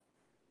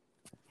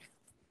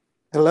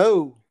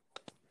Hello.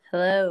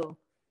 Hello.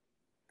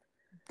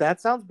 That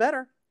sounds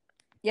better.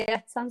 Yeah,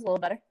 sounds a little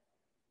better.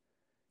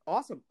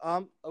 Awesome.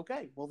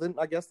 Okay. Well, then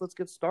I guess let's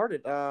get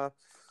started. I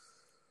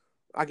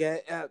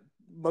get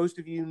most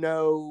of you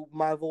know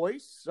my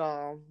voice,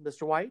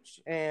 Mr. White,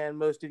 and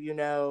most of you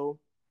know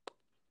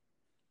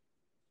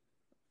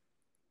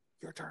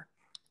your turn.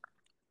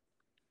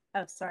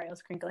 Oh, sorry, I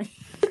was crinkling.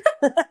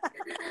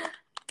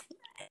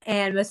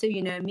 And most of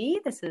you know me.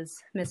 This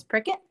is Miss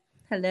Prickett.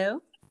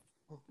 Hello.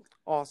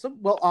 Awesome.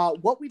 Well,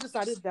 what we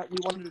decided that we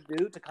wanted to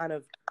do to kind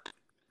of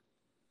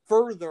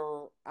further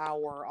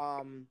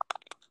our,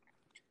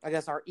 I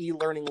guess, our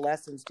e-learning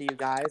lessons to you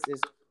guys is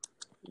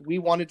we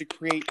wanted to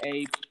create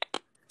a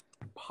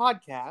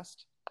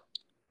podcast.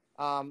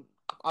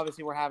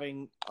 Obviously, we're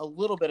having a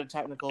little bit of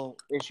technical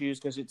issues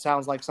because it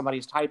sounds like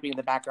somebody's typing in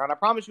the background. I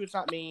promise you it's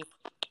not me,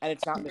 and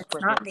it's not Miss It's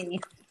Prickett. not me.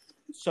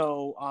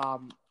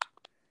 So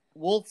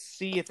we'll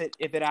see if it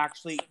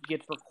actually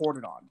gets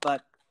recorded on.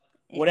 But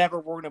whatever,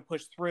 we're going to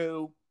push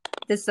through.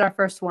 This is our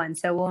first one,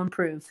 so we'll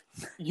improve.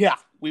 Yeah,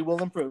 we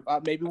will improve.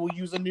 Maybe we'll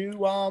use a new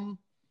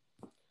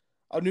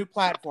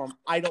platform.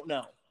 I don't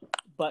know,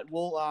 but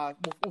we'll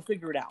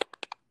figure it out.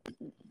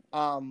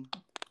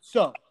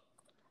 So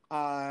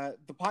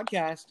the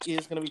podcast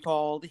is going to be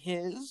called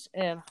His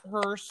and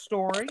Her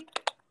Story.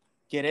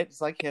 Get it?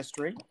 It's like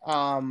history.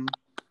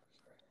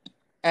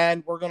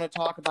 And we're going to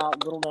talk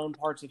about little known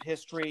parts of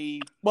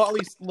history. Well, at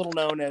least little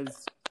known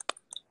as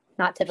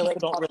Not typically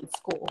people don't taught really- in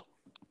school.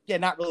 yeah,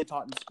 not really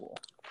taught in school.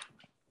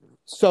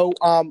 So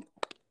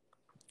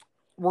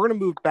we're going to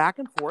move back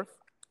and forth.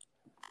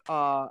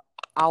 I'll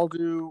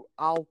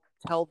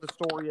tell the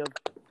story of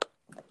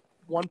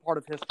one part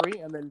of history,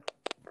 and then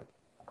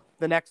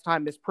the next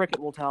time Miss Prickett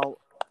will tell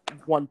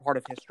one part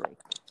of history,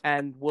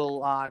 and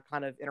we'll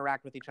kind of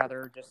interact with each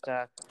other just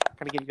to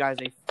kind of give you guys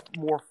a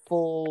more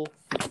full,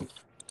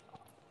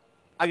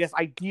 I guess,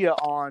 idea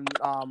on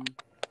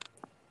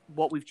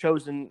what we've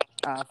chosen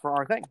for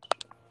our thing.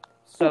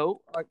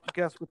 So I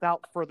guess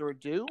without further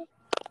ado,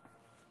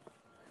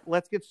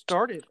 let's get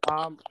started.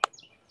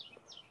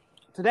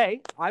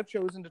 Today, I've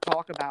chosen to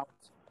talk about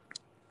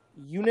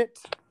Unit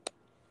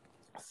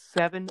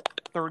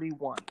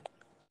 731.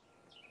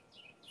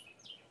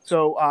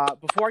 So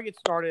before I get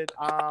started,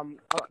 I'm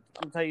going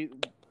to tell you,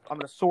 I'm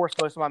going to source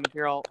most of my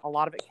material. A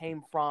lot of it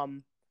came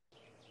from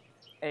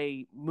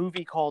a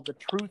movie called The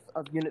Truth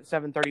of Unit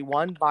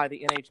 731 by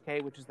the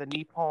NHK, which is the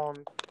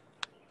Nippon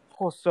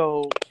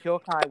Hoso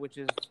Kyokai, which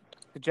is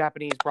the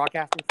Japanese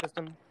broadcasting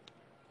system.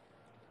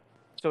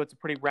 So it's a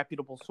pretty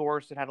reputable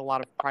source. It had a lot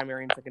of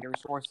primary and secondary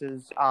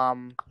sources,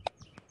 and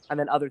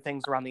then other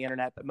things around the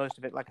internet. But most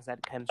of it, like I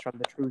said, comes from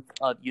The Truth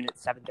of Unit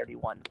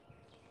 731.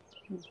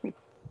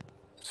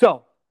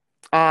 So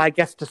I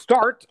guess to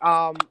start,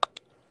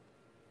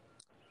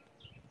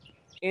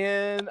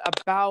 in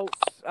about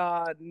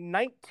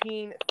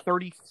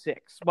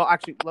 1936. Well,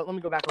 actually, let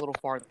me go back a little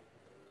farther.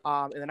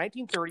 In the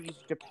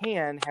 1930s,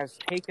 Japan has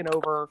taken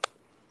over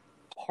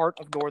part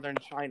of northern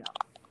China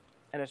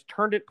and has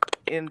turned it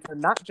into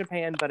not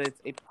Japan, but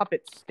it's a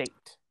puppet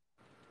state.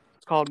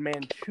 It's called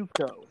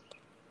Manchukuo.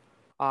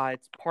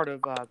 It's part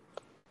of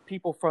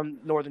people from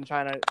northern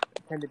China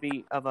tend to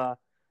be of a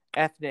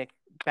ethnic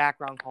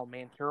background called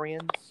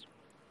Manchurians.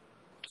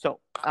 So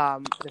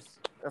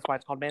that's why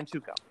it's called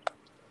Manchukuo.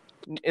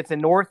 It's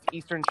in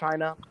northeastern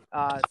China,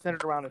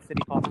 centered around a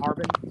city called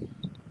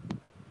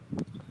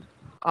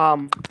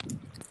Harbin.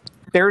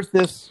 There's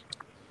this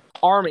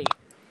army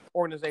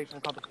organization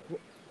called the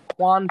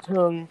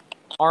Kwantung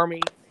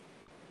Army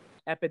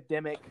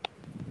Epidemic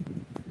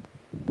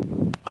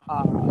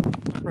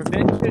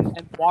Prevention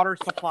and Water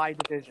Supply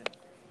Division.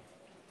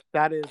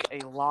 That is a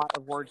lot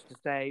of words to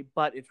say,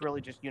 but it's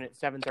really just Unit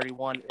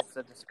 731. It's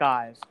a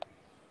disguise.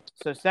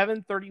 So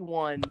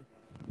 731,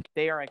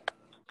 they are a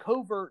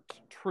covert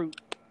troop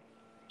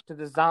to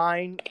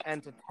design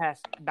and to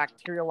test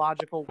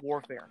bacteriological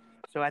warfare.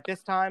 So at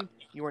this time,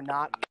 you are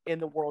not in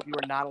the world. You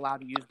are not allowed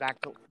to use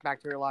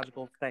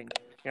bacteriological things.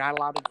 You're not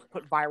allowed to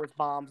put virus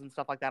bombs and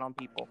stuff like that on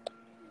people.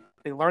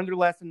 They learned their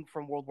lesson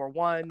from World War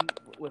I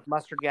with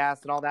mustard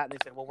gas and all that, and they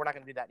said, well, we're not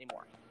going to do that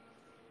anymore.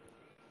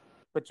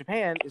 But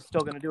Japan is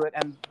still going to do it,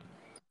 and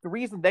the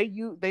reason they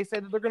say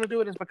that they're going to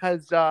do it is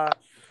because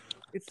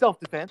it's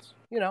self-defense.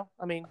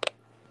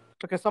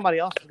 Because somebody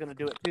else is going to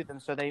do it to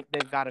them, so they've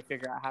got to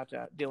figure out how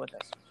to deal with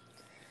this.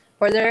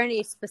 Were there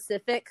any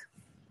specific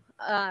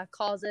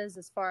causes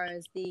as far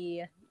as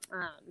the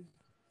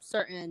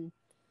certain,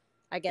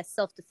 I guess,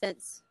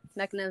 self-defense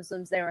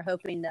mechanisms they were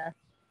hoping to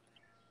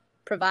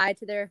provide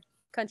to their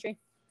country?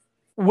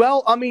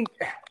 Well,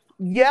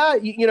 yeah,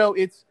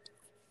 it's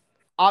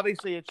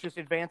obviously it's just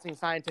advancing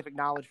scientific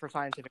knowledge for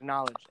scientific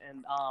knowledge,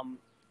 and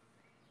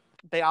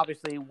they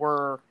obviously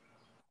were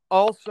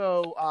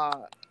also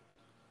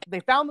they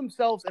found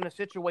themselves in a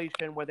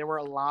situation where there were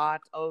a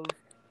lot of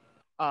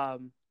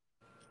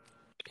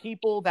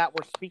people that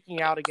were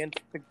speaking out against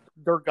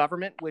their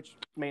government, which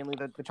mainly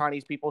the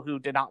Chinese people who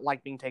did not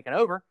like being taken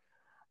over.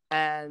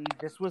 And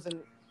this was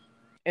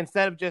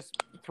instead of just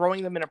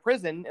throwing them in a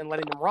prison and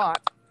letting them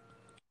rot,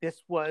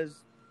 this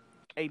was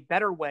a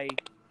better way,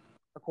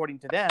 according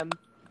to them,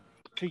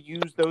 to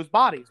use those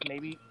bodies.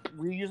 Maybe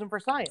reuse them for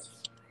science.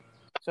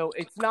 So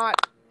it's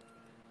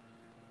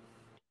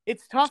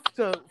tough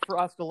for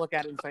us to look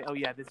at it and say, oh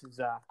yeah, this is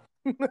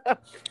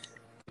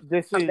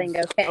this Something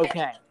is okay.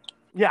 okay.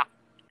 Yeah,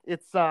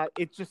 it's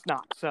just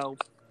not. So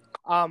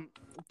the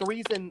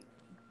reason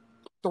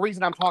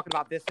I'm talking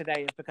about this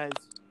today is because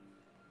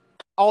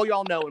all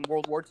y'all know in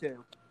World War II,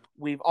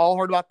 we've all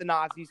heard about the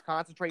Nazis,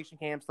 concentration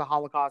camps, the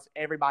Holocaust.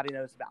 Everybody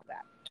knows about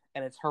that,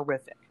 and it's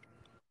horrific.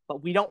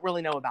 But we don't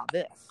really know about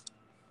this.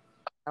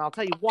 And I'll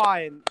tell you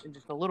why in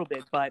just a little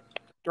bit. But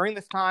during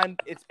this time,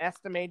 it's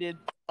estimated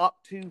up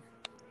to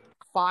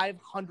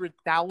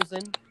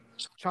 500,000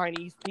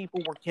 Chinese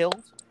people were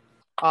killed.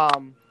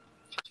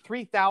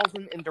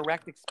 3,000 in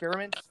direct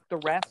experiments, the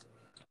rest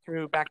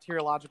through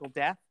bacteriological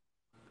death.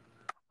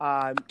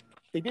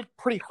 They did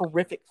pretty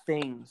horrific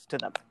things to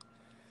them.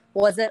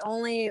 Was it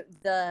only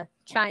the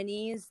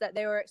Chinese that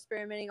they were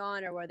experimenting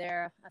on, or were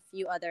there a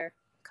few other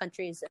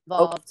countries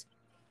involved?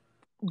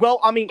 Well,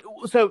 I mean,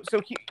 so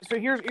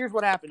here's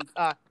what happens.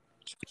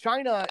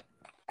 China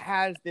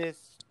has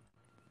this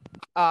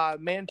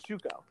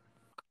Manchukuo,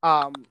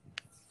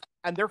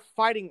 and they're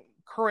fighting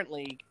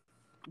currently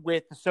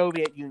with the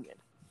Soviet Union.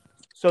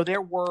 So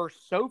there were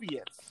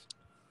Soviets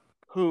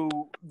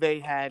who they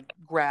had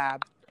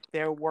grabbed.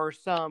 There were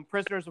some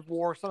prisoners of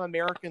war. Some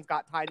Americans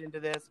got tied into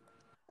this.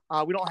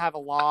 We don't have a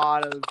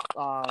lot of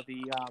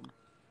the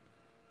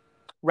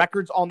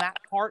records on that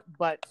part,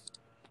 but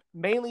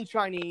mainly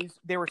Chinese.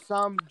 There were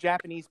some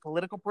Japanese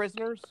political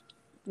prisoners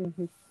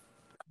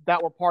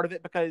that were part of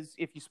it, because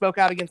if you spoke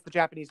out against the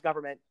Japanese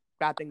government,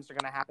 bad things are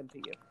going to happen to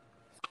you.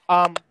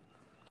 All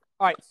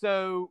right,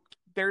 so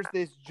there's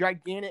this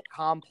gigantic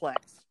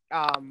complex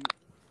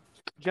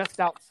just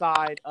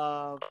outside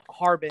of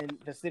Harbin,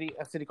 a city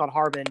called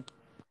Harbin,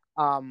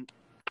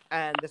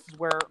 and this is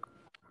where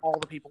all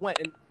the people went.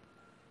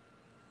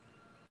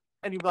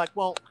 And you'd be like,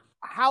 well,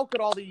 how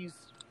do you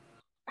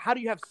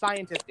have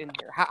scientists in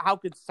here? How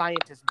could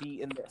scientists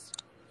be in this?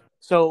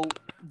 So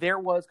there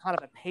was kind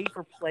of a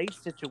pay-for-play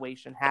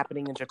situation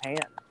happening in Japan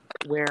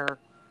where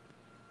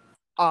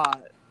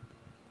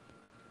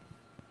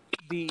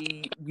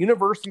the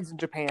universities in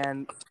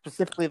Japan,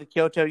 specifically the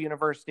Kyoto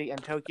University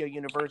and Tokyo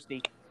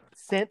University,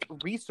 sent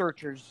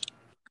researchers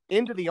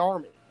into the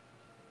army.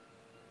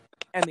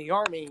 And the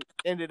army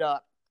ended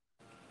up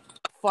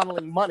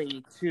funneling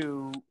money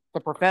to the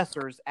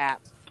professors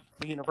at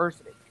the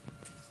university.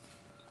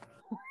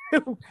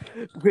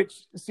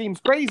 Which seems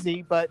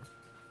crazy, but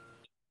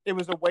it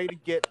was a way to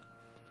get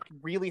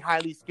really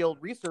highly skilled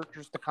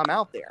researchers to come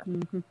out there.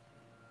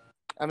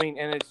 I mean,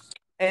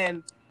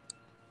 and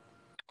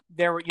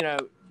there were,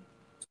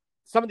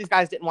 some of these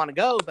guys didn't want to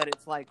go, but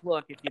it's like,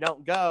 look, if you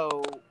don't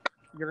go,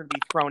 you're going to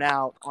be thrown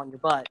out on your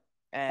butt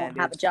and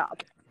won't have a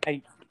job.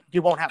 And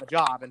you won't have a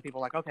job. And people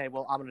are like, okay,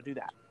 well, I'm going to do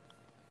that.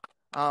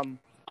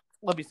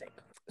 Let me see.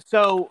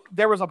 So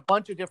there was a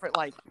bunch of different,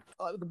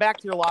 the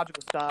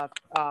bacteriological stuff.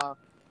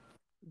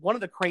 One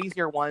of the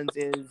crazier ones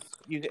is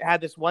you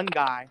had this one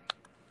guy,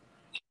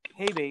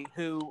 Hebe,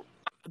 who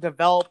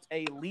developed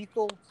a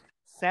lethal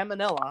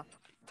Salmonella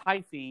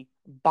typhi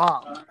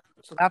bomb.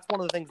 So that's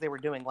one of the things they were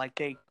doing. Like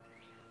they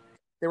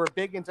were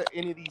big into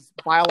any of these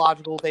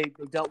biological. They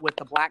dealt with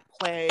the Black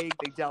Plague.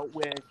 They dealt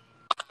with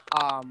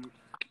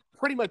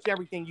pretty much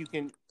everything you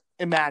can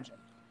imagine.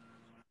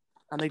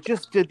 And they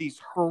just did these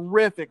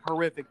horrific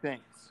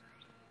things.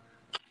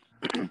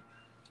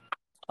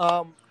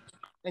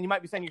 And you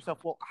might be saying to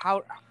yourself, well,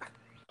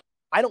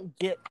 I don't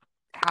get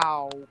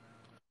how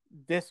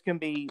this can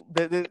be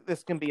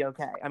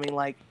okay. I mean,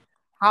 like,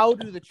 how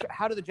do the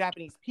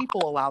Japanese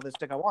people allow this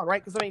to go on,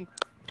 right? Because I mean,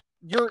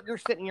 you're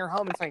sitting in your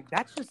home and saying,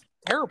 that's just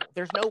terrible.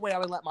 There's no way I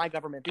would let my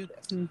government do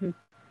this.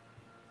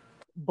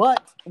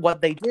 But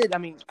what they did, I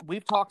mean,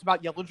 we've talked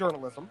about yellow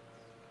journalism,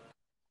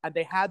 and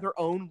they had their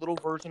own little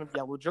version of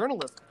yellow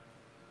journalism.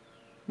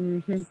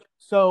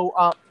 So,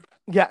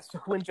 yes,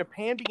 when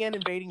Japan began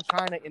invading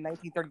China in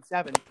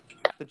 1937,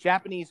 the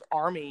Japanese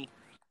army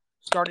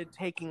started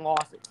taking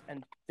losses,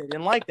 and they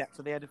didn't like that.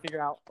 So they had to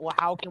figure out, well,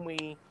 how can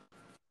we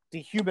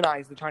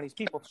dehumanize the Chinese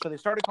people? So they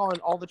started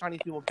calling all the Chinese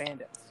people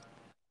bandits.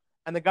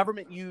 And the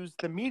government used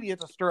the media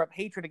to stir up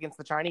hatred against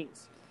the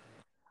Chinese.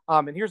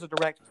 And here's a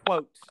direct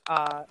quote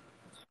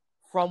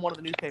from one of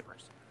the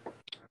newspapers.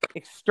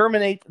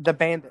 "Exterminate the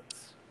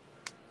bandits."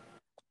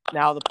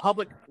 Now, the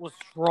public was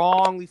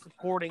strongly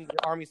supporting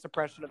the army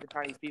suppression of the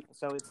Chinese people.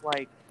 So it's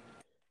like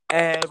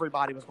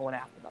everybody was going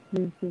after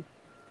them.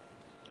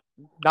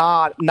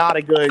 Not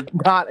a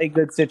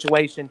good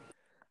situation.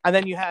 And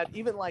then you had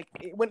even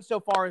it went so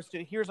far as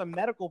to here is a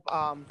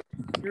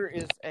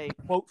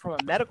quote from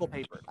a medical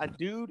paper. A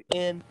dude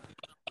in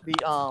the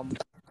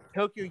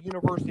Tokyo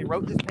University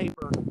wrote this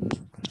paper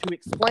to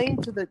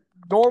explain to the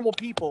normal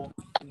people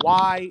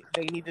why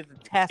they needed to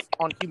test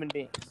on human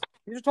beings.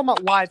 These are talking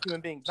about live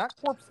human beings, not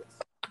corpses,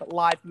 but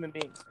live human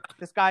beings.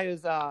 This guy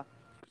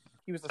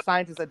he was a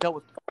scientist that dealt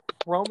with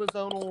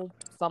chromosomes.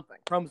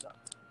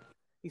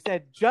 He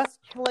said, just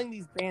killing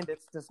these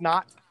bandits does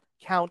not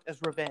count as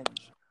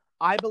revenge.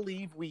 I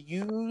believe we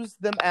use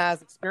them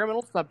as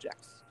experimental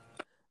subjects.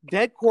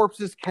 Dead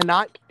corpses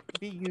cannot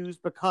be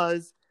used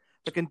because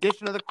the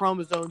condition of the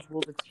chromosomes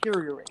will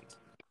deteriorate.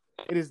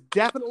 It is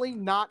definitely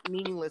not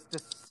meaningless to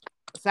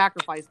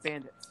sacrifice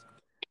bandits.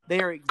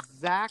 They are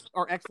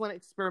excellent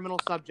experimental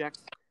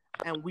subjects,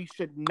 and we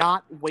should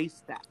not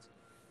waste that.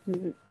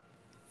 Mm-hmm.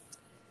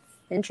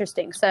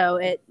 Interesting. So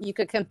you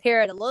could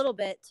compare it a little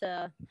bit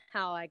to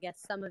how I guess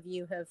some of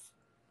you have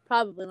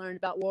probably learned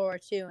about World War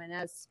II. And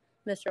as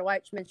Mr.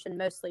 Weich mentioned,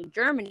 mostly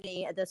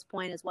Germany at this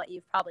point is what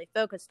you've probably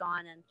focused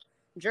on. And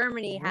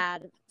Germany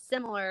had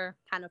similar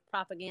kind of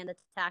propaganda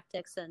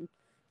tactics and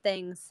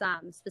things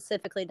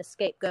specifically to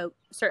scapegoat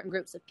certain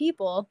groups of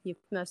people. You've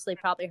mostly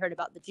probably heard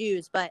about the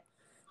Jews, but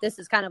this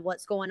is kind of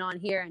what's going on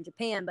here in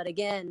Japan. But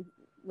again,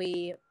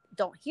 we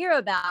don't hear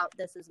about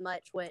this as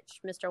much,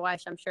 which Mr.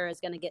 Weich, I'm sure, is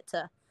going to get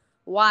to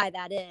why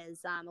that is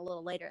a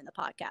little later in the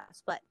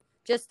podcast. But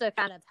just to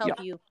kind of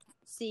help you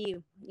see,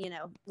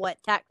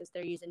 what tactics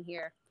they're using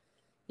here,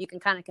 you can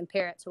kind of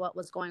compare it to what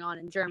was going on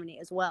in Germany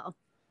as well.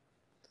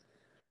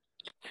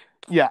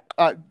 Yeah,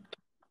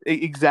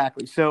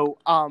 exactly. So,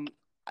 like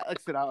I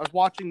said, I was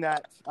watching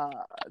that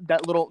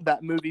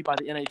movie by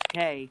the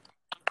NHK,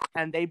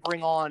 and they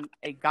bring on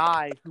a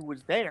guy who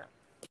was there.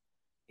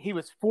 He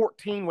was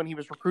 14 when he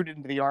was recruited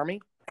into the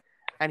army,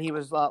 and he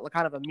was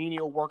kind of a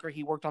menial worker.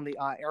 He worked on the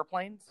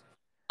airplanes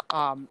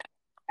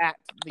at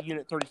the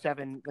Unit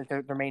 37, like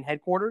their main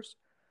headquarters.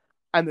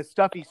 And the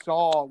stuff he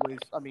saw was,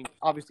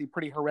 obviously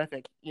pretty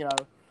horrific, and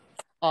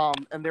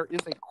there is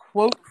a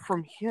quote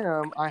from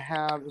him I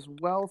have as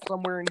well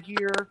somewhere in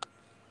here.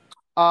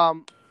 Let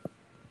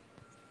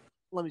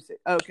me see.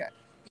 Okay.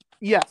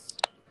 Yes.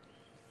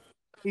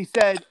 He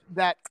said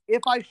that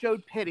if I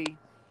showed pity,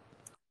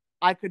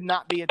 I could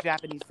not be a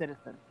Japanese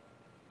citizen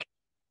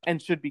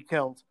and should be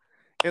killed.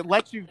 It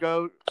lets you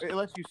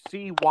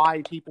see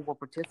why people were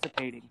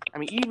participating.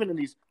 Even in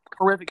these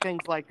horrific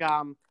things like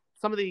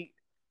some of the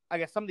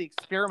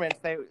experiments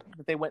that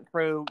they went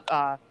through,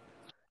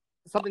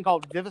 something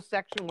called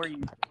vivisection, where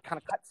you kind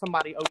of cut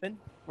somebody open,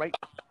 right?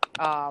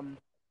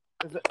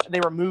 They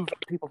removed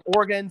people's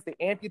organs, they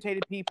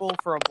amputated people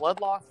for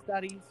blood loss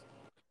studies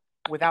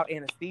without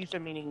anesthesia,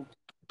 meaning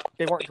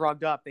they weren't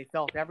drugged up, they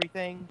felt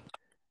everything.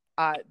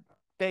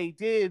 They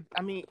did,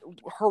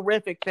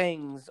 horrific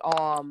things,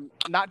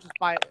 not just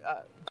by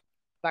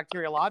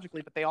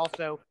bacteriologically, but they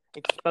also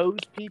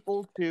exposed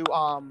people to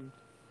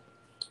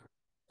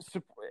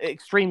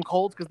extreme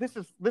colds, because this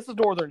is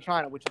northern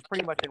China, which is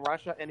pretty much in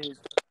Russia, and it is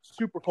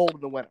super cold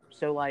in the winter.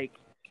 So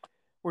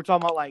we're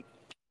talking about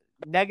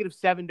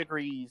 -7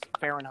 degrees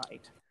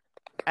Fahrenheit,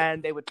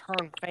 and they would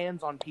turn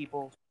fans on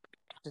people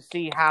to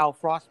see how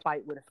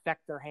frostbite would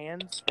affect their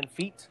hands and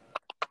feet.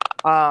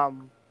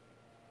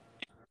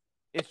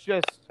 It's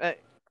just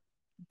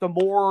the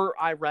more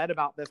I read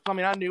about this,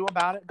 I knew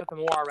about it, but the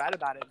more I read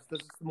about it,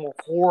 this is the more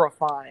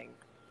horrifying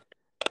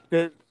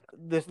this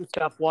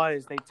stuff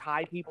was. They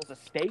tie people to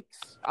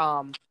stakes,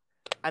 and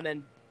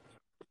then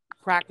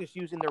practice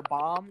using their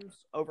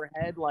bombs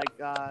overhead,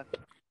 the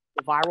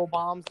viral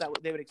bombs that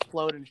they would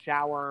explode and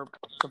shower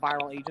the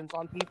viral agents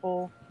on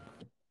people.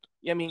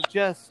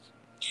 Just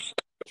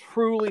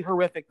truly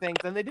horrific things.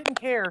 And they didn't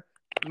care,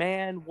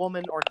 man,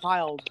 woman, or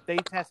child. They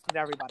tested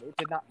everybody. It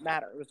did not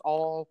matter. It was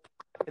all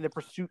in the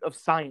pursuit of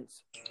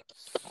science,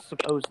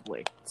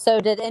 supposedly.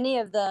 So did any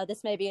of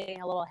this may be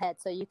getting a little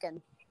ahead, so you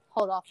can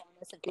hold off on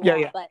this if you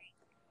want, but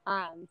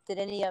did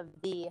any of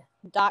the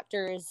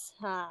doctors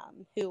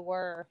who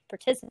were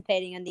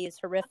participating in these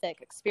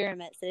horrific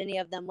experiments, did any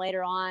of them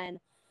later on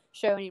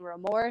show any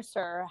remorse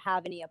or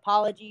have any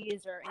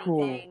apologies or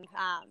anything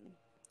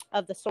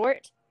of the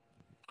sort?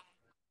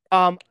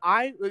 I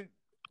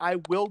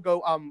will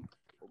go.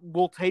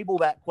 We'll table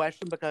that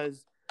question,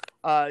 because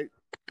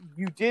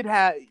you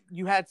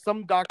had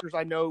some doctors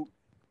I know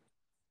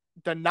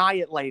deny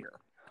it later,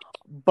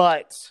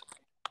 but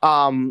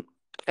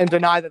and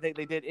deny that they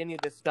did any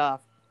of this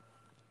stuff.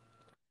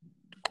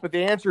 But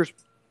the answer is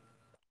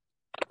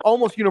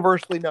almost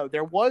universally no.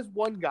 There was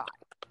one guy.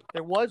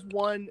 There was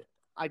one.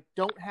 I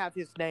don't have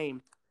his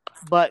name,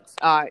 but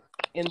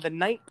in the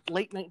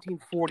late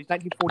 1940s,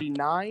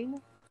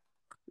 1949,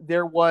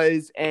 there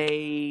was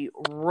a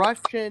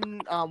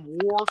Russian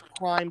war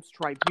crimes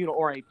tribunal,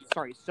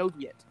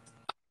 Soviet,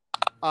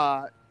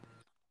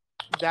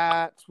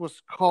 that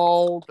was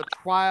called the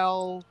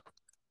Trial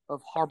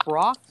of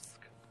Kharbarovsk.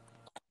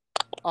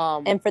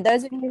 And for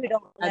those of you who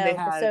don't know,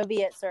 the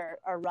Soviets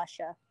are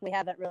Russia. We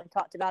haven't really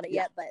talked about it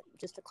yet, but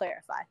just to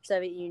clarify,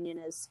 Soviet Union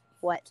is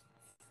what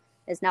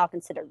is now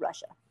considered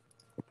Russia.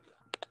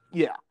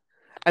 Yeah.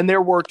 And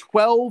there were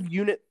 12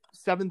 Unit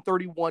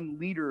 731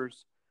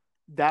 leaders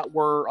that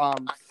were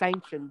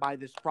sanctioned by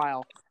this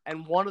trial.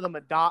 And one of them,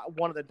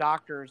 one of the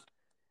doctors,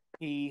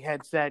 he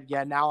had said,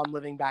 now I'm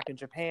living back in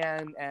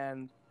Japan,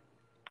 and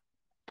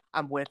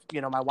I'm with,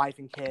 my wife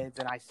and kids,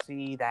 and I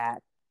see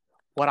that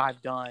what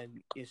I've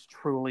done is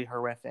truly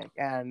horrific.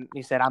 And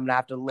he said, I'm going to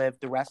have to live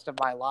the rest of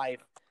my life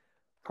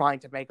trying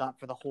to make up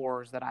for the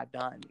horrors that I've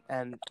done.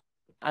 And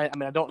I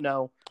mean, I don't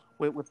know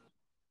with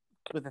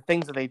the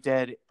things that they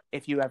did,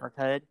 if you ever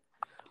could.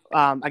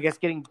 I guess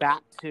getting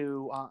back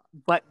to,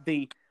 but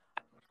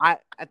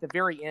at the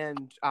very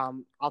end,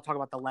 I'll talk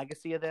about the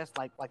legacy of this,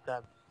 like what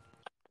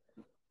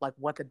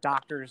the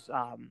doctors,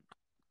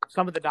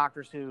 some of the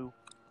doctors who,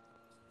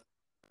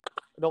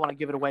 I don't want to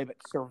give it away, but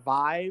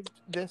survived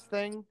this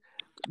thing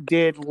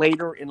did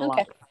later in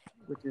life,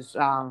 which is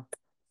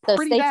So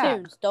pretty stay bad.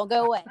 tuned. Don't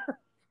go away.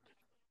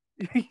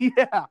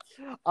 Yeah.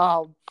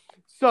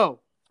 So,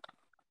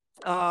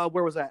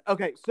 where was that?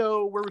 Okay,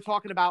 so we were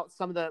talking about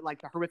some of the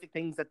the horrific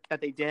things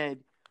that they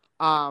did.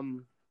 Yeah.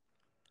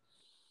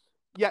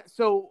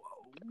 So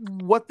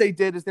what they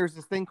did is there's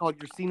this thing called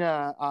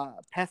Yersinia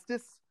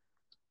pestis,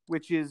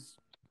 which is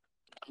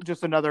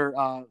just another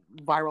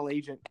viral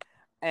agent,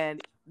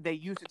 and they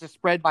use it to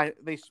spread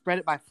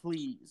it by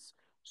fleas.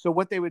 So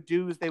what they would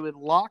do is they would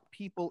lock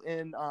people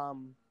in.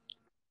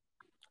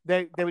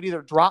 They would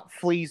either drop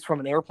fleas from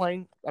an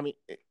airplane. I mean,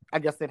 I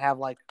guess they'd have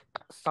like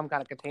some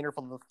kind of container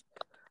full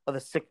of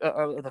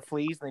the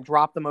fleas, and they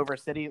drop them over a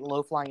city,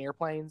 low flying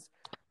airplanes.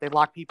 They'd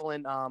lock people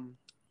in.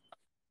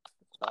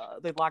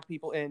 They'd lock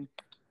people in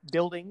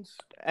buildings,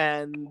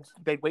 and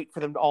they'd wait for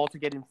them all to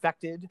get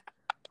infected.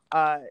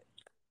 And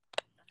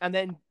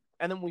then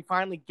we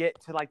finally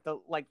get to like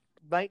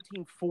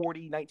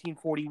 1940,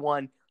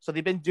 1941. So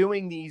they've been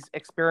doing these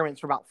experiments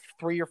for about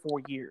 3 or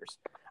 4 years,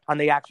 and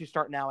they actually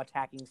start now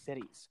attacking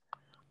cities.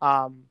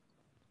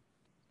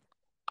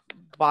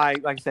 By,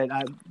 like I said,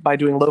 by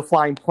doing low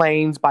flying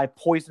planes, by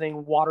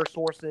poisoning water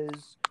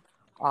sources,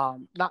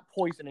 not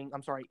poisoning,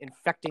 I'm sorry,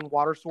 infecting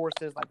water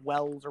sources like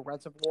wells or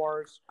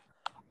reservoirs.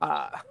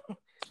 I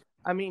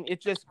mean,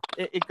 it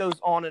goes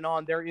on and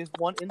on. There is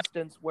one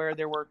instance where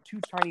there were 2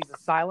 Chinese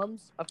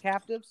asylums of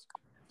captives,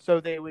 so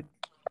they would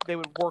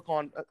work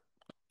on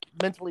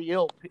mentally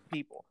ill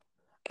people.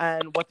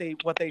 And what they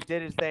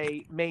did is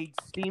they made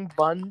steamed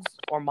buns,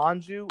 or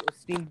manju, a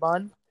steamed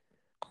bun,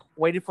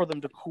 waited for them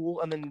to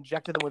cool, and then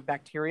injected them with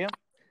bacteria,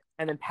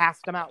 and then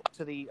passed them out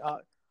to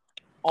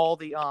all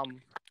the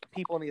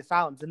people in the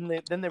asylums.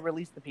 And then they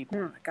released the people.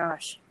 Oh my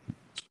gosh!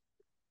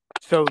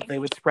 So they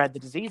would spread the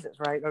diseases,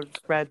 right, or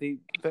spread the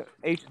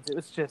agents. It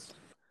was just,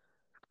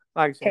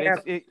 like I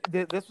said,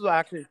 this was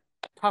actually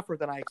tougher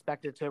than I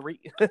expected to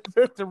to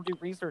do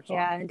research on.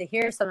 Yeah, and to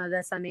hear some of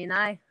this, I mean,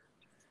 I've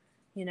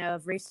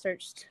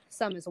researched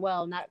some as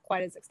well, not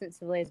quite as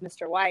extensively as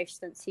Mr. Weish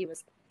since he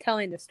was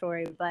telling the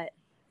story, but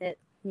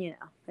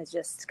it's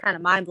just kind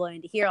of mind blowing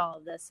to hear all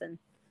of this and,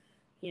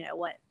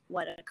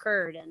 what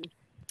occurred and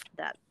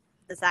that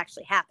this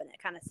actually happened.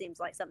 It kind of seems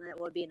like something that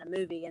would be in a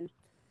movie and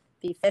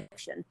be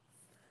fiction.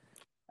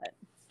 But.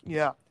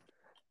 Yeah.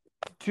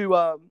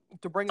 To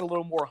bring a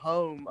little more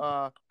home,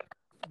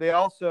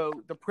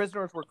 the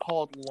prisoners were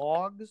called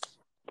logs,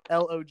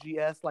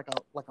 LOGS, like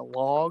a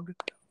log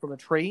from a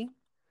tree.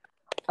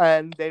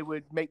 And they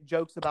would make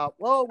jokes about,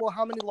 well,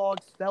 how many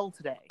logs fell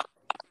today?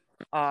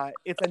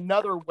 It's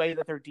another way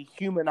that they're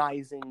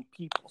dehumanizing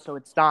people. So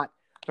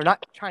they're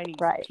not Chinese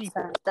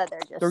people. So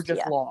they're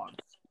just logs.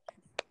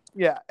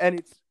 Yeah,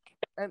 and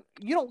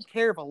you don't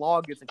care if a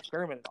log gets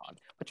experimented on,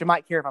 but you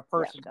might care if a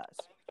person does.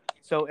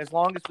 So as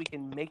long as we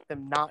can make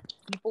them not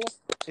people,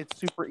 it's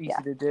super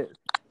easy to do.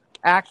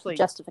 Actually,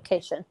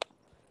 justification.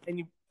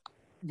 And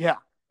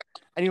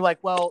you're like,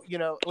 well,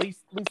 at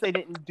least they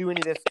didn't do any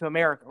of this to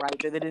America, right?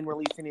 They didn't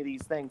release any of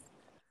these things.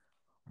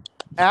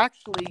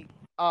 Actually,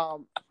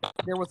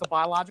 there was a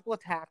biological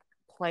attack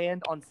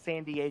planned on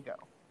San Diego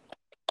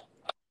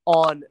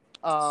on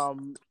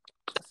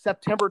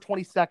September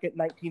 22nd,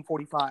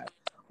 1945.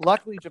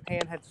 Luckily,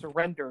 Japan had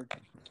surrendered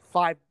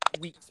 5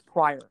 weeks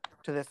prior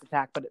to this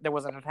attack, but there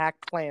was an attack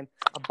planned,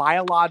 a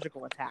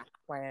biological attack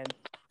planned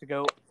to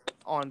go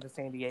on to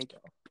San Diego.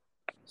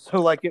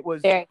 So, it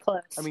was very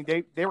close. I mean,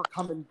 they were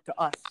coming to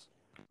us.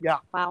 Yeah.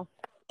 Wow.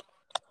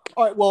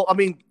 All right. Well, I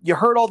mean, you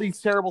heard all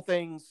these terrible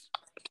things.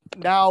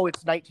 Now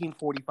it's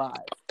 1945.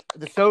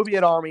 The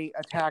Soviet army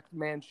attacked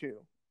Manchu,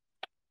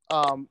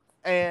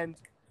 and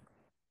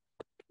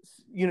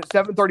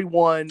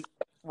 731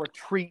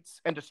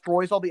 retreats and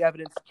destroys all the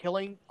evidence,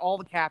 killing all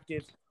the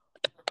captives,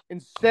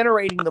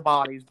 incinerating the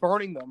bodies,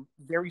 burning them,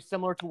 very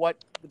similar to what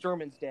the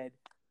Germans did.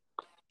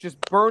 Just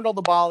burned all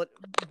the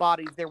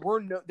bodies. There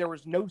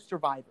was no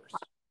survivors.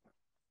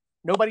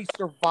 Nobody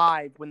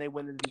survived when they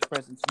went into these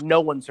prisons.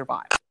 No one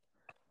survived.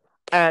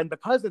 And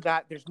because of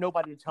that, there's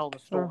nobody to tell the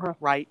story,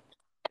 right?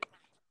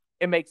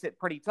 It makes it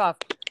pretty tough.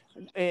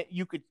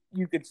 You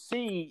could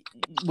see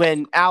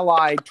when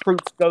Allied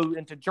troops go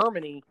into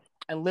Germany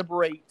and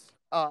liberate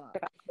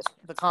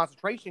the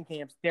concentration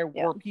camps, there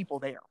were people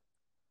there,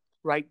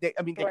 right? They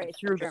could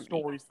hear the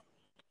stories.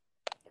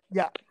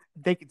 Yeah,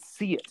 they could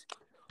see it,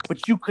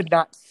 but you could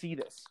not see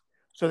this.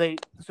 So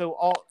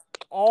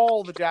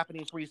all the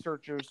Japanese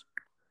researchers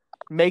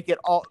make it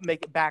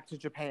back to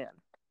Japan,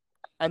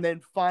 and then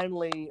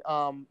finally,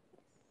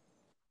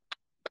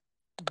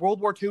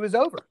 World War II is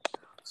over.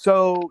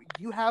 So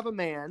you have a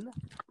man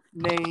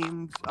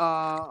named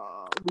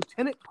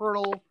Lieutenant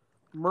Colonel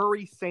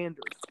Murray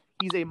Sanders.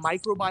 He's a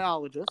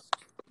microbiologist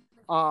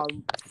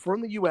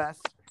from the U.S.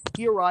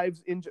 He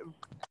arrives in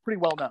pretty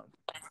well known,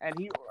 and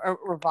he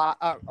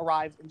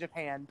arrives in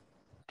Japan,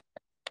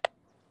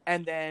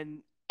 and then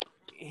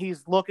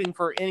he's looking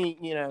for any,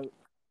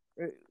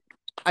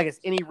 I guess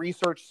any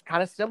research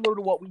kind of similar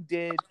to what we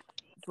did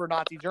for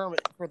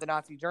the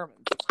Nazi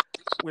Germans.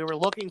 We were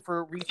looking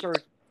for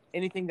research,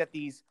 anything that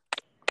these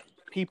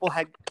people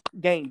had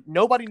gained.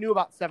 Nobody knew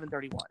about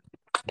 731.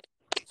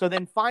 So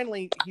then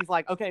finally he's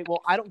like, okay,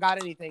 well, I don't got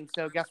anything.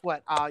 So guess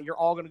what? You're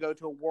all going to go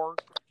to a war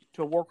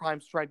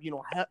crimes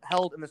tribunal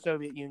held in the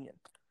Soviet Union.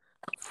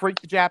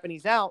 Freaked the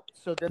Japanese out.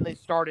 So then they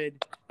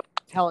started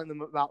telling them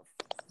about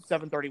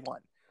 731.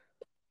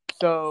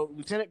 So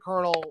Lieutenant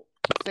Colonel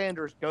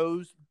Sanders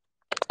goes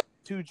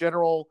to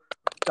General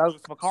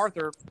Douglas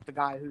MacArthur, the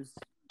guy who's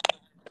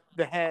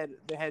the head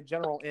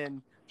general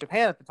in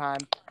Japan at the time,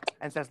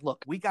 and says,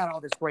 look, we got all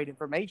this great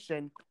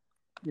information.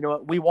 You know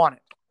what? We want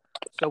it.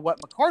 So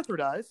what MacArthur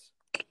does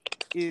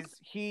is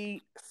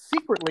he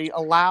secretly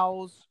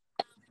allows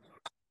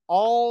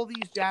all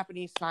these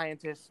Japanese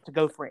scientists to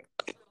go free.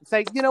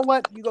 Say, you know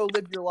what? You go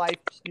live your life.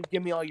 You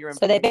give me all your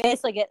information. So they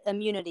basically get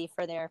immunity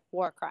for their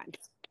war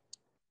crimes.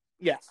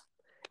 Yes.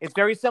 It's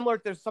very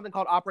similar. There's something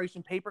called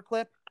Operation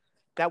Paperclip.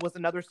 That was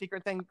another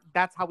secret thing.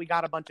 That's how we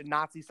got a bunch of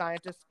Nazi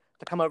scientists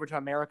to come over to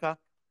America.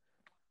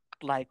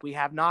 Like, we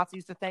have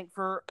Nazis to thank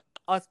for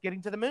us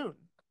getting to the moon.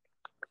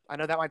 I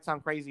know that might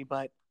sound crazy,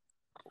 but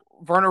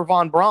Wernher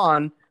von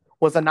Braun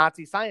was a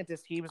Nazi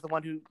scientist. He was the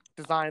one who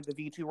designed the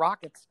V-2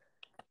 rockets,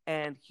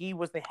 and he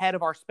was the head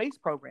of our space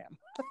program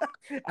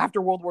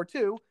after World War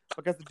II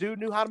because the dude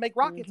knew how to make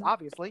rockets,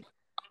 obviously.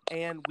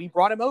 And we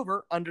brought him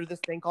over under this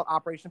thing called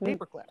Operation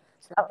Paperclip.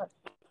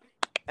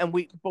 And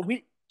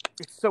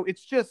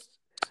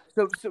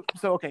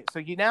okay. So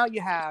now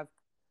you have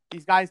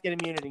these guys get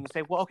immunity. And you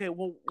say, well, okay,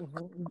 well,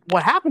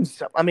 what happens to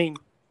them? I mean,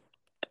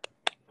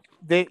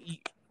 you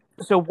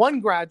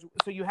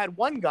had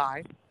one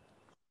guy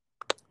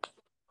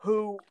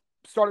who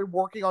started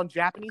working on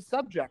Japanese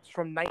subjects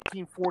from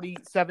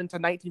 1947 to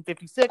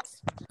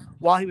 1956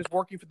 while he was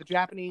working for the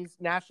Japanese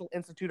National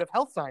Institute of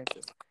Health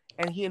Sciences.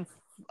 And he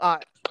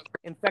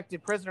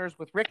infected prisoners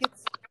with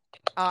rickets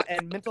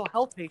and mental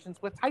health patients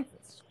with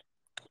typhus.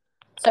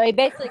 So he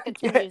basically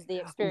continues the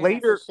experience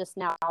later, just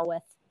now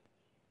with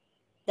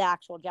the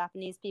actual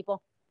Japanese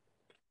people.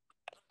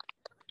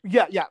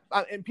 Yeah.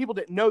 And people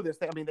didn't know this.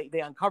 They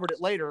uncovered it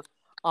later.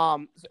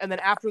 And then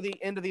after the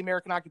end of the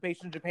American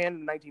occupation of Japan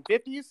in the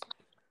 1950s,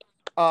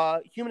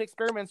 human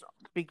experiments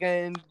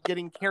began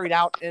getting carried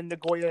out in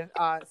Nagoya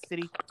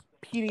City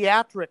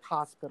Pediatric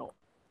Hospital.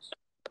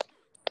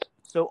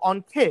 So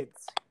on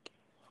kids,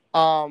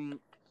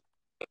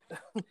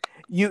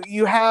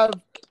 you have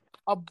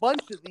a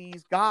bunch of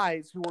these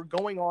guys who are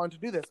going on to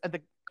do this. And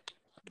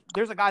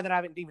there's a guy that I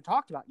haven't even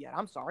talked about yet.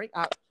 I'm sorry.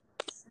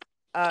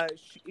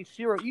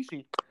 Shiro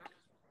Ishii,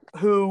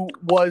 who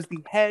was the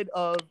head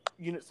of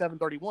Unit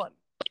 731.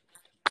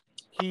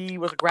 He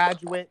was a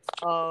graduate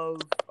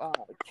of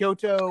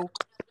Kyoto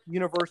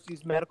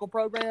University's medical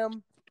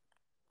program.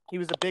 He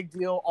was a big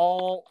deal.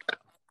 All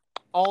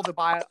the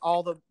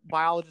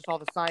biologists, all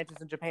the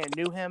scientists in Japan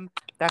knew him.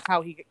 That's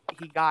how he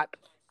got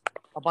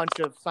a bunch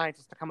of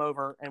scientists to come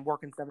over and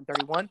work in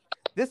 731.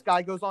 This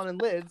guy goes on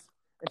and lives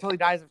until he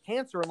dies of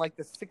cancer in like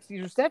the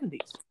 60s or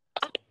 70s.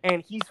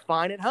 And he's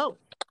fine at home,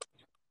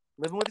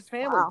 living with his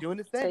family, doing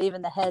his thing. So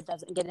even the head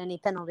doesn't get any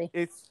penalty.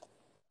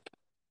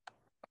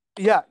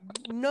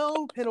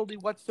 No penalty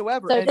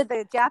whatsoever. So did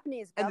the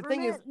Japanese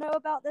government know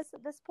about this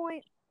at this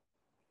point?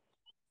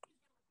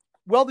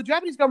 Well, the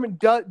Japanese government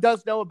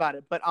does know about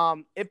it, but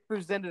it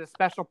presented a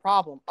special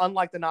problem,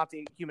 unlike the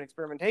Nazi human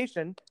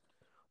experimentation,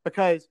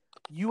 because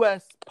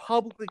U.S.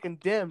 publicly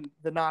condemned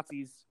the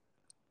Nazis'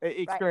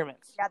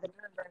 experiments. Right. Yeah, the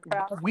Nuremberg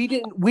trial. We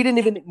didn't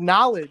even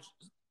acknowledge.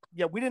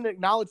 Yeah, we didn't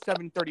acknowledge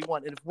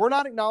 731, and if we're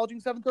not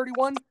acknowledging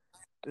 731,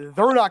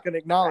 they're not going to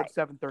acknowledge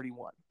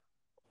 731,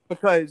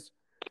 because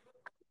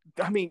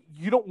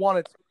you don't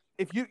want to.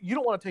 If you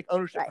don't want to take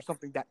ownership for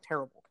something that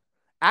terrible.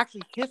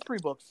 Actually, history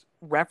books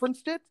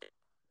referenced it,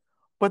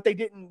 but they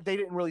didn't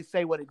really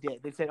say what it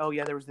did. They said, "Oh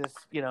yeah, there was this,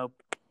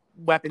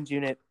 weapons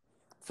unit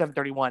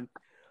 731."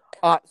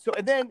 And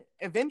then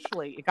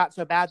eventually it got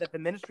so bad that the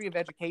Ministry of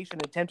Education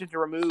attempted to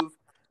remove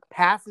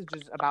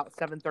passages about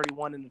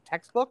 731 in the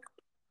textbook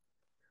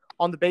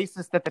on the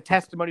basis that the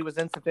testimony was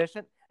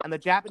insufficient. And the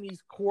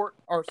Japanese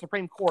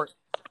Supreme Court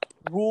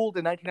ruled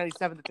in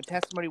 1997 that the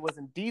testimony was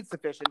indeed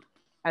sufficient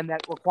and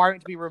that requiring it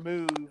to be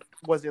removed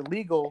was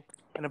illegal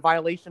and a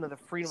violation of the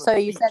freedom of speech. So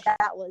you said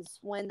that was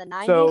when the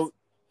 90s? So,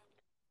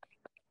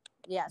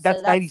 yeah,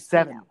 that's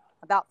 97.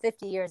 About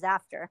 50 years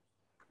after.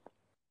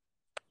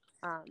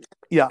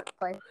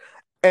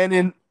 And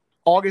in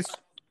August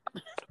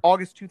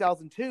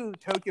 2002,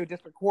 Tokyo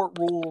District Court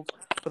ruled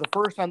for the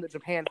first time that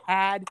Japan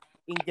had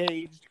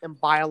engaged in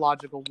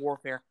biological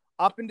warfare.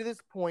 Up until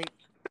this point,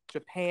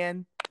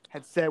 Japan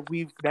had said,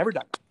 we've never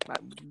done it.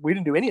 We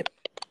didn't do any of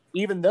it.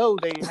 Even though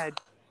they had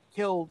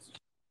killed,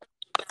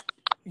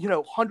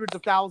 hundreds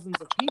of thousands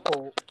of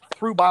people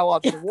through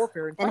biological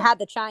warfare. And had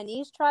the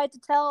Chinese tried to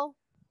tell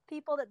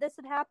people that this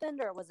had happened,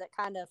 or was it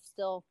kind of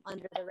still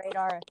under the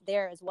radar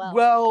there as well?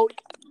 Well,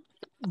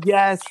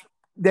 yes,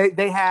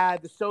 they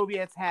had, the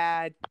Soviets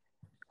had,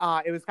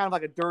 it was kind of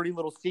like a dirty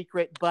little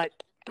secret, but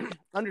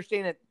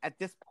understand that at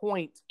this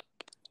point,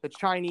 the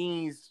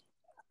Chinese,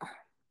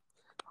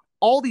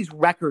 all these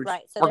records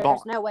right, so are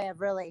there's gone. no way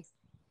of really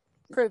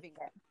proving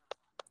it.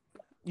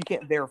 You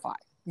can't verify.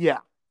 Yeah.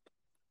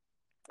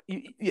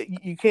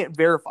 You can't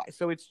verify.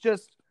 So it's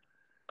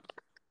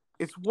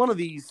one of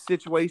these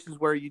situations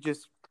where you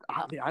just,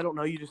 I don't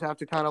know, you just have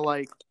to kind of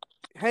like,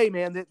 hey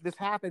man, this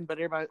happened, but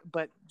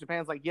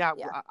Japan's like, yeah.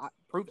 I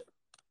prove it.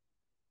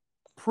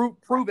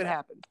 Prove it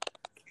happened.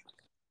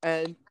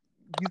 And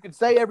you can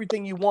say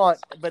everything you want,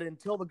 but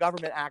until the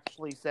government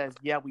actually says,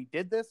 yeah, we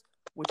did this,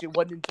 which it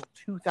wasn't until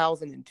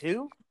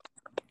 2002.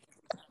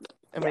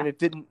 I mean, it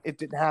didn't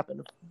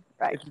happen.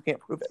 Right. If you can't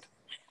prove it.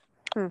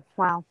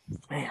 Wow.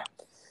 Man.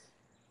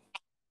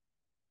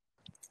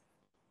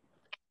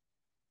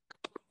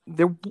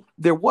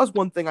 There was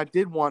one thing I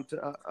did want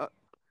to.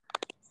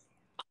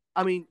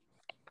 I mean,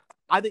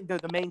 I think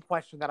the main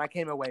question that I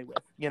came away with,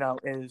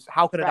 is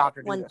how could a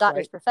doctor do when this?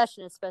 doctor's right?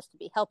 profession is supposed to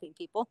be helping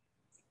people.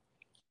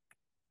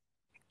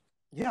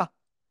 Yeah,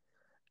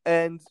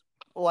 and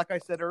like I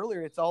said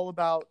earlier, it's all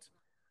about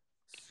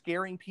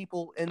scaring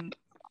people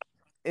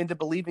into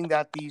believing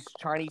that these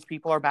Chinese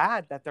people are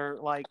bad, that they're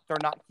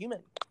not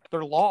human,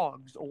 they're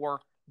logs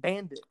or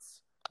bandits,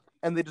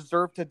 and they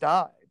deserve to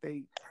die.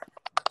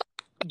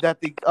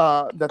 That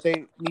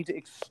they need to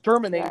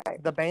exterminate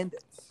the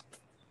bandits.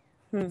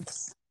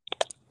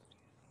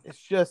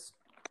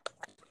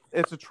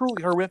 It's a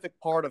truly horrific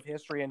part of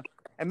history, and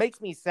it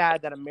makes me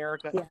sad that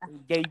America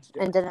engaged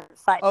in and didn't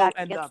fight back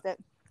against it.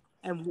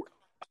 And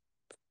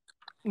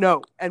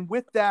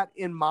with that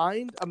in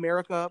mind,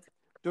 America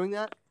doing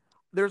that,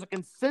 there's a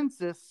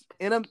consensus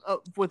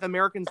with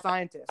American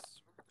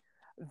scientists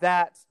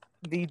that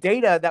the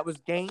data that was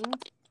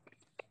gained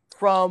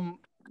from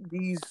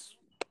these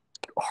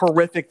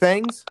horrific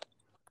things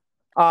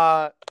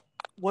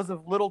was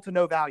of little to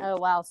no value. Oh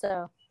wow!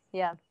 So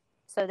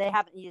they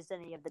haven't used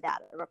any of the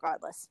data,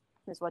 regardless,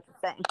 is what you're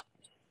saying.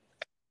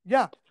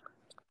 Yeah,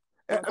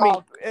 I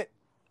mean,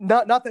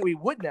 not that we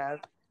wouldn't have.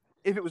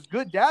 If it was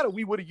good data,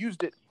 we would have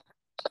used it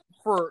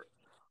for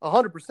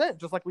 100%,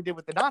 just like we did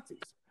with the Nazis.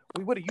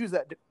 We would have used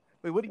that.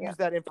 We would have used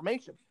that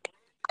information.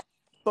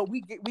 But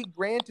we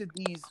granted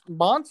these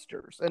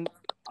monsters, and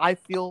I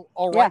feel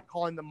all right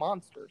calling them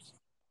monsters.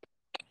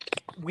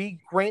 We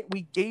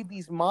gave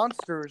these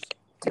monsters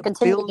the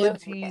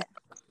ability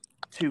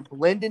to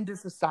blend into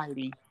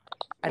society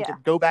and to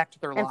go back to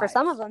their lives. And for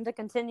some of them to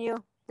continue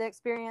the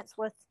experiments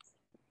with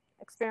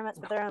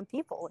their own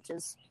people, which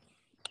is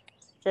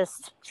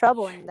just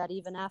troubling that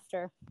even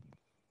after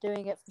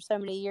doing it for so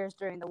many years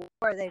during the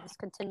war, they just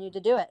continue to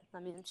do it. I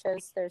mean, it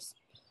shows there's,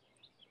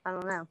 I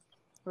don't know,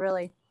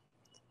 really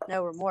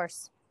no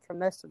remorse for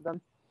most of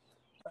them.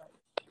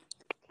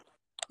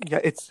 Yeah,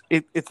 it's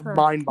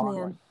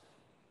mind-boggling.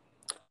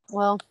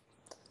 Well,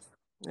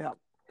 yeah.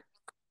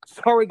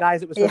 Sorry,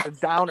 guys, it was such a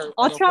downer.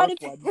 I'll try to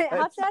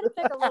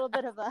pick a little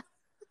bit of a.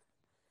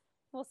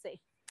 We'll see,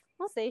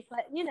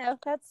 but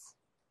that's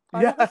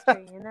part of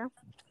history.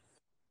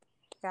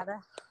 Gotta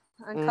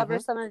uncover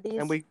some of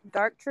these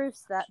dark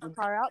truths that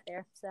are out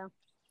there. So,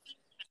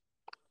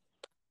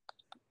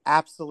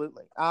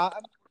 absolutely.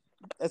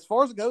 As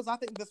far as it goes, I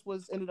think this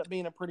ended up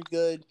being a pretty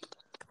good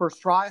first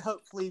try.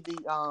 Hopefully, the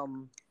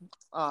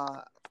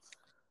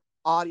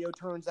audio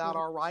turns out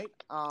all right,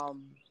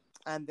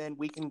 and then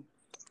we can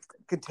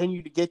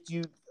continue to get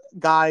you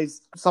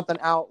guys something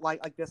out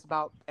like this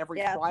about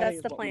every Friday. Yeah,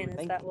 that's the plan.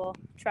 Is that we'll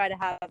try to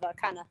have a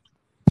kind of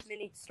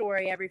mini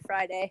story every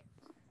Friday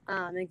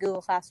in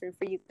Google Classroom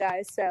for you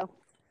guys. So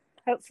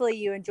hopefully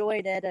you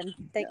enjoyed it, and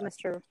thank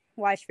Mr.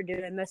 Weiss for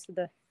doing most of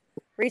the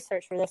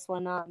research for this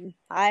one.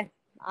 I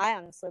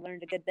honestly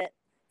learned a good bit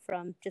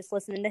from just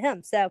listening to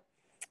him. So,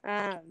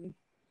 and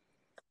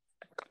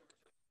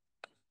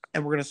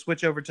we're going to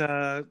switch over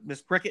to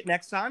Miss Prickett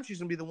next time. She's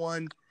going to be the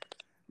one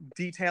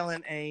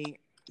detailing a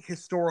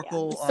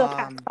historical, still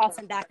kind of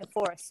crossing back and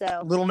forth.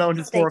 So little known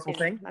historical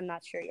thing. I'm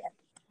not sure yet.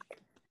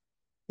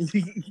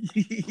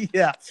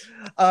 Yeah.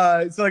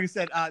 So like I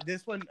said,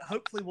 this one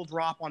hopefully will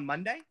drop on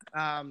Monday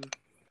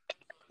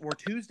or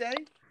Tuesday.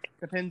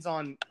 Depends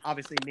on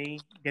obviously me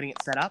getting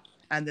it set up,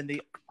 and then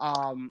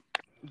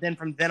then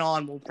from then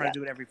on we'll try to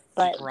do it every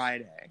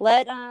Friday.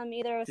 Let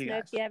either of us know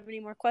if you have any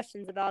more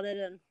questions about it,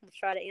 and we'll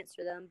try to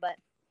answer them. But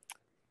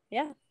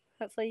yeah,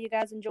 hopefully you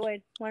guys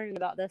enjoyed learning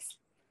about this.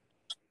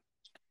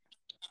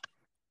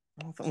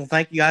 Well,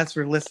 thank you guys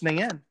for listening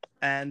in,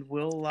 and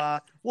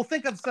we'll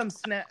think of some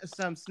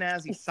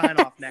snazzy sign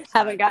off next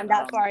time. Haven't gotten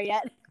that far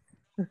yet.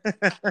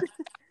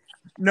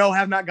 No,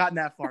 have not gotten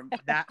that far.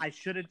 That I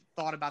should have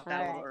thought about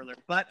that a little earlier.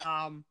 But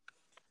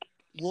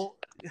we'll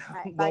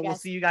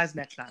see you guys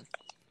next time.